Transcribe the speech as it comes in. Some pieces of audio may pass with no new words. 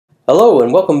Hello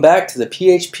and welcome back to the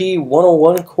PHP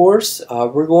 101 course.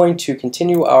 We're going to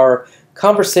continue our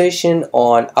conversation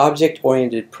on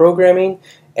object-oriented programming,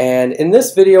 and in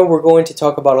this video we're going to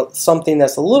talk about something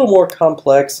that's a little more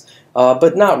complex,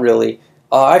 but not really.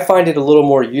 I find it a little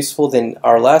more useful than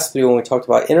our last video when we talked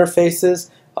about interfaces.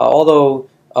 Although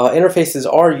interfaces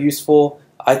are useful,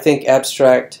 I think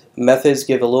abstract methods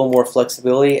give a little more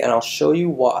flexibility, and I'll show you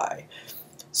why.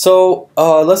 So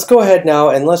let's go ahead now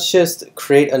and let's just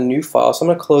create a new file. So I'm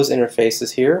going to close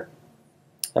interfaces here.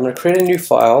 I'm going to create a new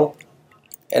file,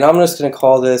 and I'm just going to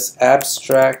call this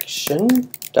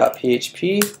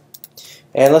abstraction.php,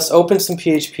 and let's open some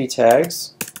PHP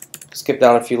tags, skip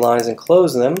down a few lines and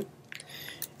close them.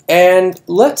 And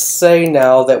let's say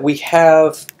now that we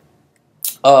have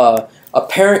a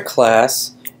parent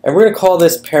class, and we're going to call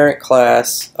this parent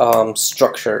class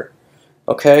structure.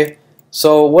 Okay?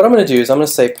 So what I'm going to do is I'm going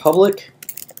to say public,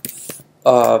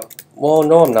 well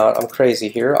no I'm not, I'm crazy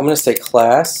here. I'm going to say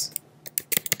class,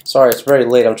 sorry it's very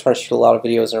late, I'm trying to shoot a lot of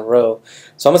videos in a row.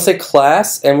 So I'm going to say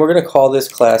class, and we're going to call this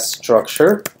class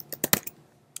structure.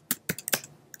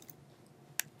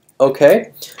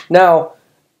 Okay, now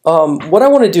what I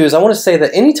want to do is I want to say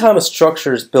that anytime a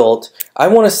structure is built, I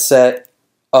want to set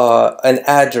an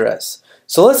address.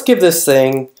 So let's give this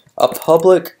thing a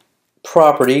public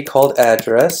property called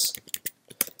address.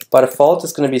 By default,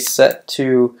 it's going to be set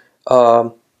to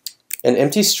an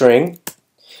empty string,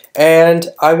 and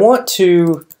I want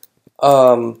to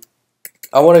when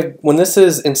this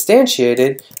is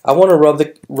instantiated, I want to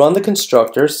run the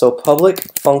constructor. So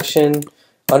public function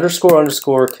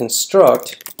 __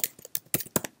 construct,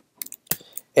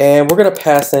 and we're going to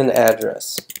pass in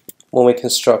address when we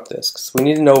construct this, because we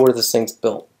need to know where this thing's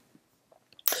built.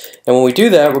 And when we do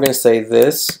that, we're going to say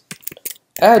this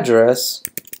address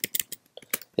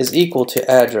is equal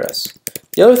to address.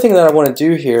 The other thing that I want to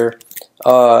do here,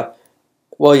 well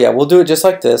yeah, we'll do it just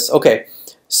like this. Okay,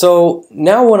 so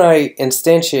now when I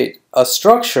instantiate a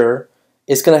structure,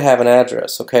 it's going to have an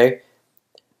address, okay?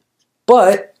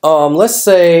 But let's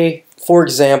say, for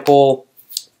example,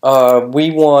 we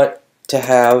want to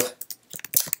have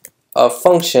a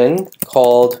function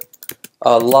called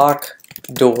lock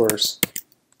doors,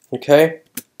 okay?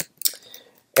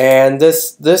 And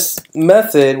this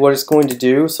method, what it's going to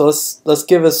do, so let's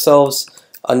give ourselves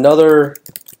another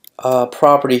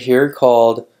property here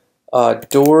called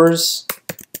doors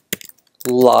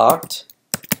locked,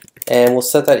 and we'll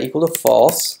set that equal to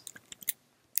false.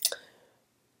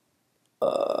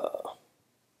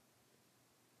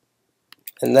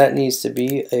 And that needs to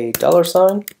be a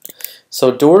 $.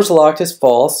 So doors locked is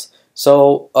false.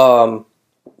 So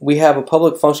we have a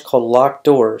public function called lock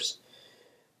doors.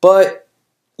 But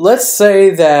let's say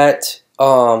that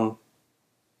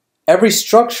every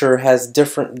structure has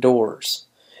different doors,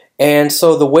 and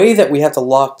so the way that we have to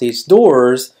lock these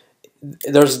doors,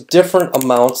 there's different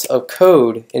amounts of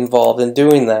code involved in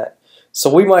doing that.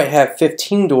 So we might have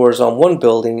 15 doors on one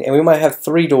building, and we might have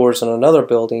 3 doors on another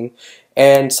building,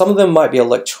 and some of them might be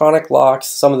electronic locks,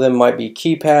 some of them might be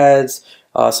keypads,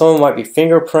 some of them might be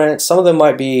fingerprints, some of them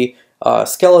might be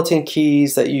skeleton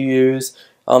keys that you use.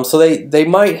 So they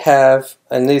might have,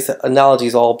 and these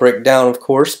analogies all break down of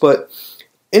course, but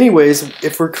anyways,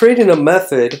 if we're creating a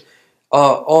method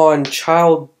on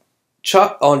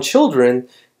children,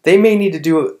 they may need to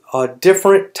do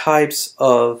different types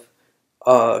of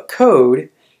code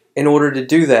in order to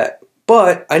do that.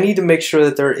 But I need to make sure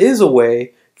that there is a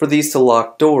way for these to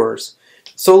lock doors.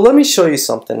 So let me show you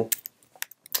something.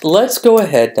 Let's go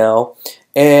ahead now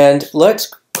and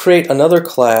let's create another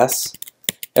class.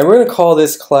 And we're going to call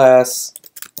this class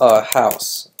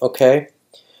house, okay?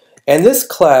 And this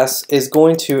class is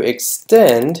going to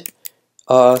extend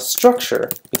structure,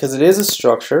 because it is a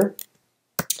structure.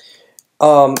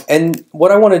 And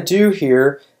what I want to do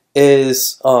here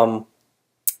is,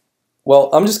 well,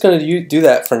 I'm just going to do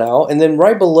that for now. And then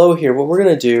right below here, what we're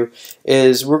going to do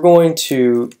is we're going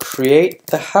to create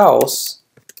the house,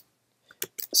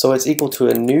 so it's equal to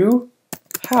a new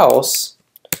house.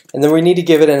 And then we need to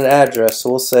give it an address, so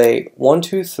we'll say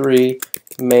 123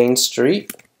 Main Street.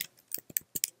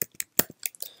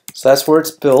 So that's where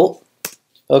it's built.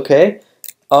 Okay.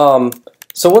 So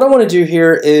what I want to do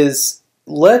here is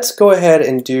let's go ahead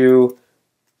and do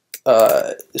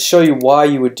show you why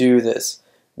you would do this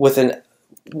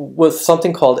with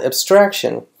something called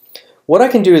abstraction. What I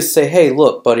can do is say, hey,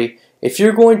 look, buddy, if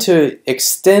you're going to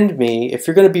extend me, if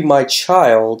you're going to be my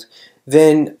child,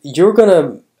 then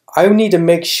I need to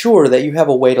make sure that you have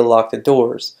a way to lock the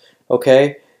doors,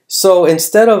 okay? So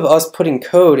instead of us putting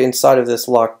code inside of this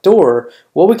locked door,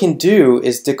 what we can do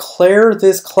is declare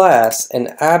this class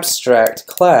an abstract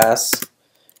class,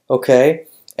 okay?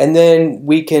 And then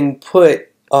we can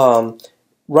put,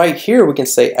 right here we can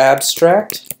say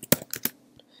abstract,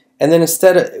 and then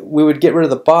instead of, we would get rid of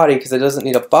the body because it doesn't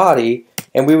need a body,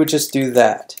 and we would just do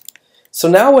that. So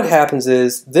now what happens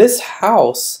is this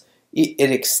house,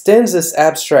 it extends this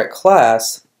abstract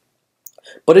class,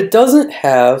 but it doesn't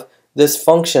have this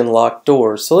function lock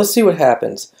doors. So let's see what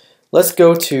happens. Let's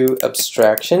go to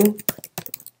abstraction,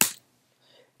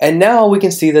 and now we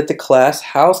can see that the class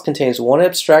house contains one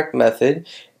abstract method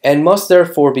and must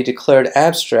therefore be declared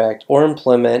abstract or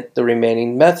implement the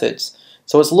remaining methods.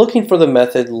 So it's looking for the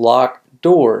method lock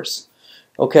doors.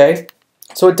 Okay,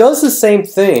 so it does the same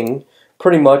thing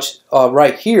pretty much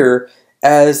right here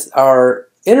as our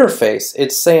interface.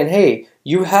 It's saying, hey,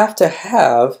 you have to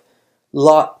have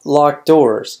lock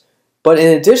doors. But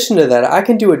in addition to that, I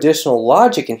can do additional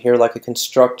logic in here, like a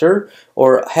constructor,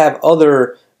 or have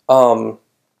other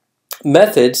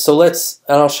methods. So let's,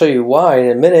 and I'll show you why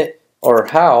in a minute, or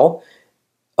how,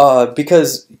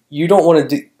 because you don't want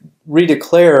to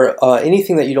redeclare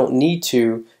anything that you don't need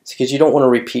to, because you don't want to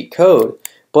repeat code.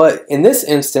 But in this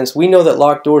instance, we know that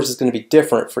lock doors is going to be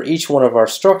different for each one of our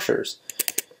structures.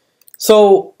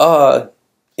 So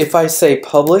if I say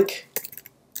public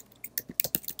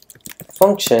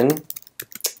function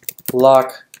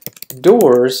lock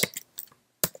doors,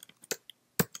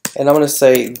 and I'm going to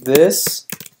say this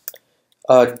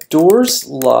doors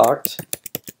locked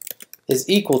is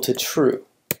equal to true.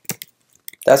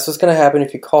 That's what's going to happen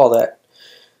if you call that.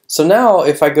 So now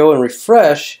if I go and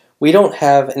refresh, we don't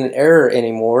have an error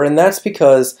anymore, and that's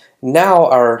because now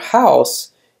our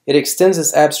house, it extends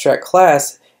this abstract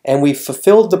class, and we've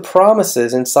fulfilled the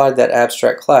promises inside that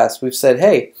abstract class. We've said,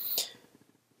 hey,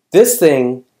 this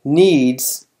thing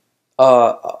needs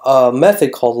a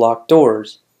method called lock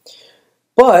doors.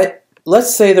 But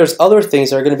let's say there's other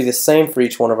things that are going to be the same for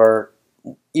each one of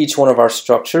our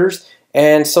structures.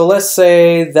 And so let's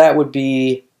say that would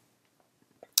be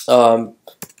turn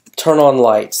on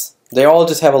lights. They all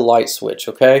just have a light switch,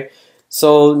 okay?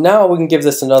 So now we can give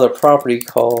this another property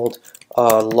called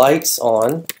lights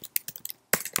on.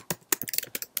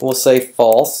 We'll say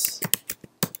false.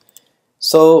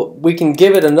 So we can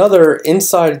give it another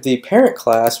inside the parent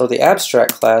class or the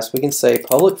abstract class. We can say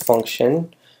public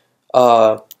function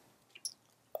toggle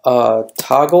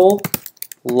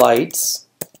lights,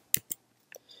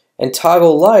 and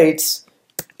toggle lights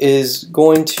is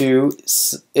going to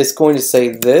say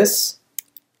this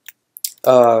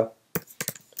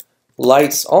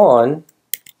lights on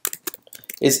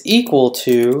is equal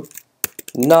to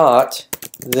not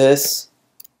this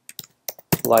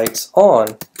lights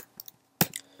on.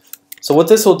 So what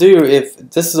this will do, if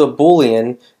this is a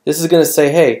Boolean, this is going to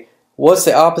say, hey, what's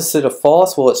the opposite of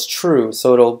false? Well, it's true.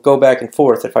 So it'll go back and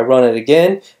forth. If I run it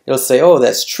again, it'll say, oh,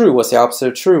 that's true. What's the opposite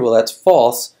of true? Well, that's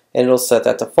false, and it'll set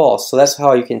that to false. So that's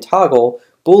how you can toggle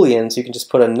Booleans. You can just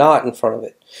put a not in front of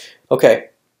it. Okay.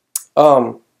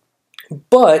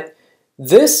 But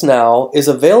this now is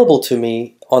available to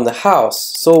me on the house.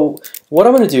 So what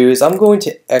I'm going to do is I'm going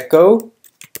to echo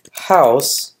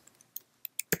house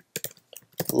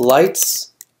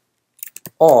lights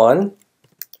on,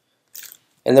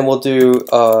 and then we'll do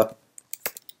a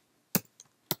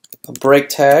break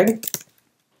tag,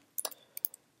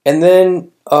 and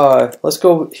then let's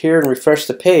go here and refresh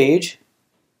the page.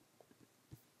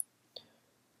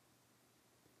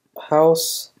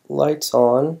 House lights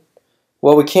on.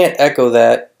 Well, we can't echo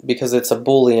that because it's a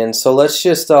Boolean, so let's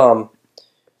just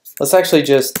let's actually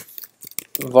just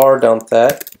var dump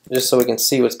that just so we can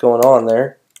see what's going on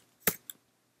there.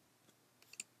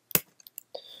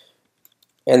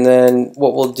 And then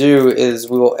what we'll do is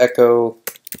we will echo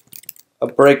a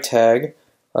break tag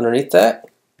underneath that.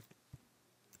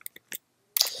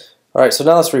 Alright, so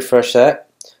now let's refresh that.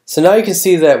 So now you can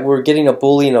see that we're getting a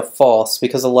Boolean of false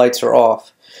because the lights are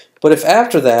off. But if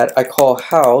after that I call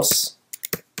house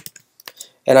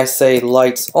and I say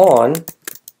lights on,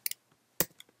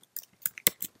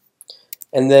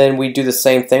 and then we do the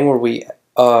same thing where we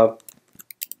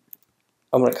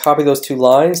I'm going to copy those two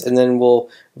lines, and then we'll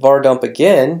var dump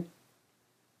again.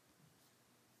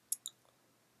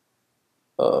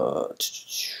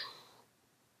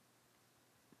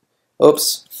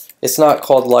 Oops, it's not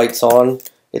called lights on,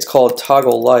 it's called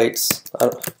toggle lights.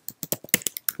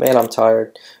 Man, I'm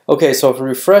tired. Okay, so if we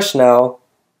refresh now,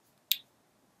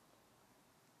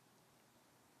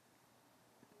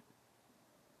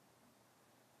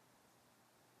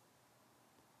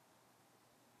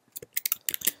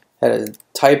 had a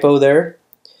typo there.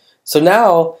 So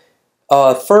now,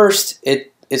 first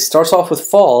it starts off with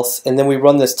false, and then we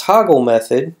run this toggle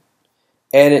method,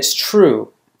 and it's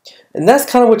true. And that's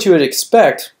kind of what you would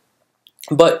expect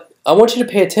But I want you to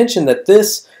pay attention that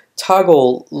this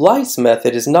toggle lights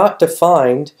method is not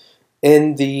defined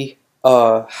in the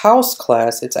house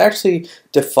class. It's actually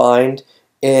defined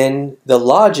in the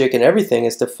logic, and everything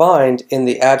is defined in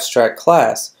the abstract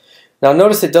class. Now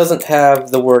notice it doesn't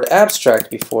have the word abstract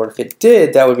before. If it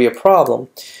did, that would be a problem.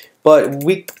 But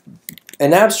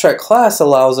an abstract class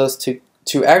allows us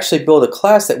to actually build a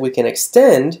class that we can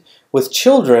extend with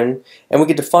children, and we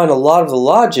can define a lot of the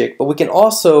logic, but we can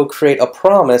also create a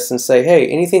promise and say, hey,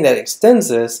 anything that extends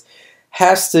this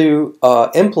has to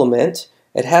implement,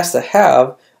 it has to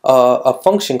have a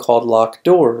function called lock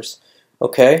doors.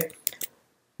 Okay?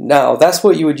 Now, that's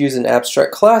what you would use an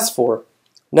abstract class for.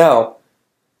 Now,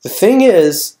 the thing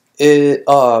is, the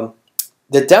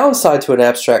downside to an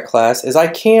abstract class is I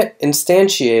can't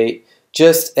instantiate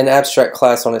just an abstract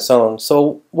class on its own.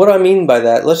 So what I mean by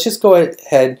that, let's just go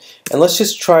ahead and let's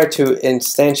just try to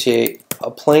instantiate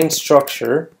a plain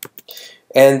structure,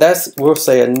 and we'll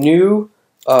say a new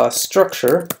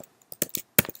structure.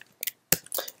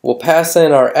 We'll pass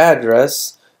in our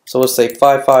address, so we'll say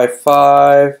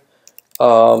 555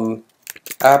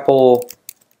 Apple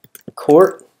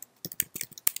Court.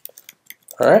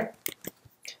 Alright?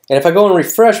 And if I go and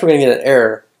refresh, we're going to get an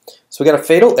error. So we got a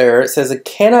fatal error. It says it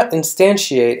cannot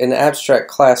instantiate an abstract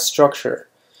class structure.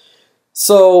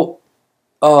 So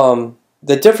the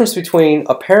difference between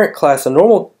a parent class, a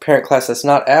normal parent class that's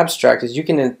not abstract, is you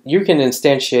can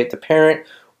instantiate the parent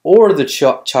or the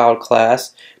child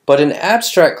class, but an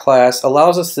abstract class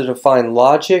allows us to define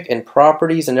logic and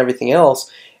properties and everything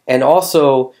else, and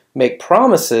also make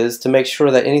promises to make sure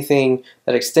that anything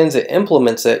that extends it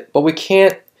implements it, but we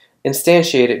can't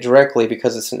instantiate it directly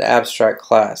because it's an abstract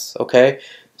class. Okay,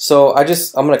 so I'm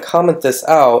going to comment this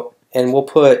out, and we'll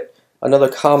put another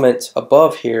comment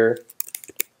above here,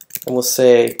 and we'll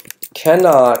say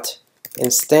cannot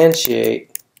instantiate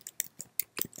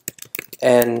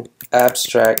an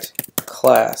abstract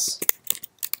class.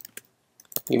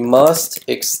 You must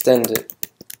extend it.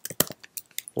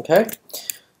 Okay,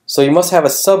 so you must have a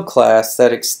subclass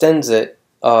that extends it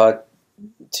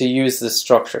to use this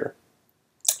structure.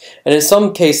 And in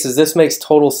some cases, this makes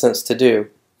total sense to do.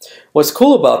 What's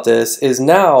cool about this is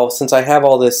now, since I have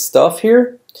all this stuff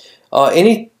here,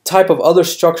 any type of other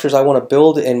structures I want to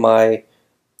build in my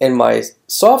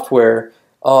software,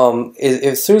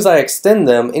 as soon as I extend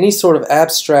them, any sort of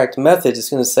abstract method is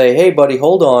going to say, hey buddy,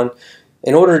 hold on,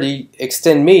 in order to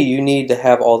extend me, you need to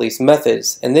have all these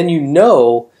methods. And then you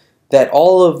know that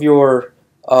all of your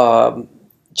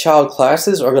child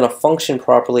classes are going to function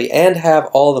properly and have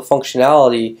all the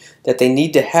functionality that they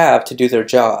need to have to do their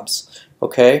jobs.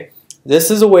 Okay? This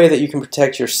is a way that you can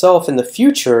protect yourself in the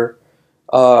future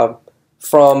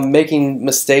from making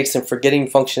mistakes and forgetting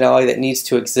functionality that needs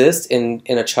to exist in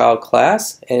a child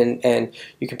class, and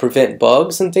you can prevent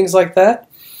bugs and things like that.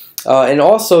 And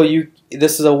also,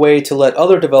 this is a way to let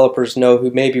other developers know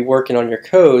who may be working on your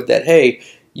code that, hey,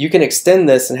 you can extend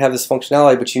this and have this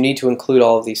functionality, but you need to include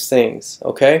all of these things.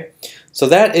 Okay, so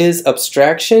that is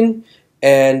abstraction,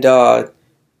 and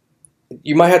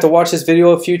you might have to watch this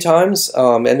video a few times.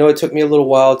 I know it took me a little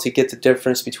while to get the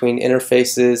difference between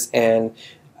interfaces and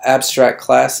abstract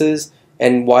classes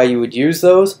and why you would use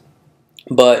those.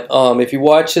 But if you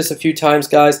watch this a few times,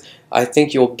 guys, I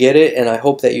think you'll get it, and I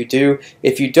hope that you do.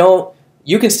 If you don't,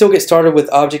 you can still get started with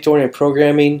object-oriented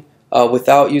programming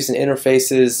without using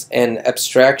interfaces and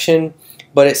abstraction.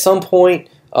 But at some point,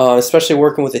 especially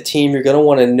working with a team, you're going to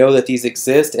want to know that these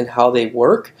exist and how they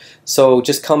work. So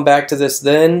just come back to this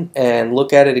then and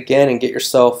look at it again and get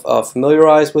yourself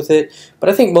familiarized with it. But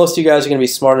I think most of you guys are going to be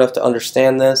smart enough to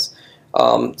understand this.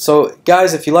 So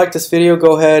guys, if you like this video,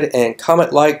 go ahead and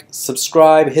comment, like,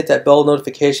 subscribe, hit that bell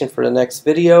notification for the next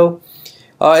video.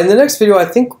 In the next video, I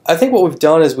think what we've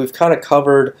done is we've kind of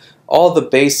covered all the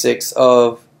basics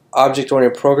of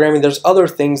object-oriented programming. There's other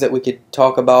things that we could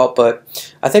talk about,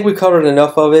 but I think we covered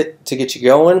enough of it to get you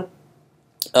going.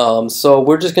 So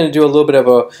we're just going to do a little bit of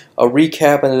a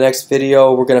recap in the next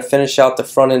video. We're going to finish out the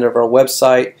front end of our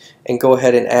website and go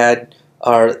ahead and add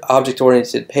our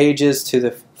object-oriented pages to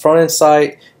the front end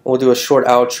site. And we'll do a short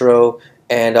outro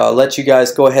and let you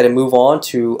guys go ahead and move on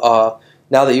to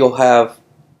now that you'll have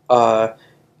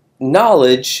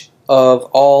knowledge of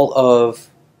all of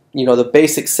the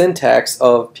basic syntax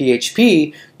of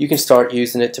PHP, you can start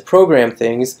using it to program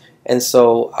things. And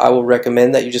so I will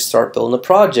recommend that you just start building a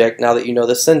project now that you know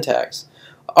the syntax.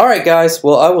 Alright guys,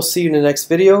 well I will see you in the next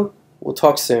video. We'll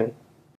talk soon.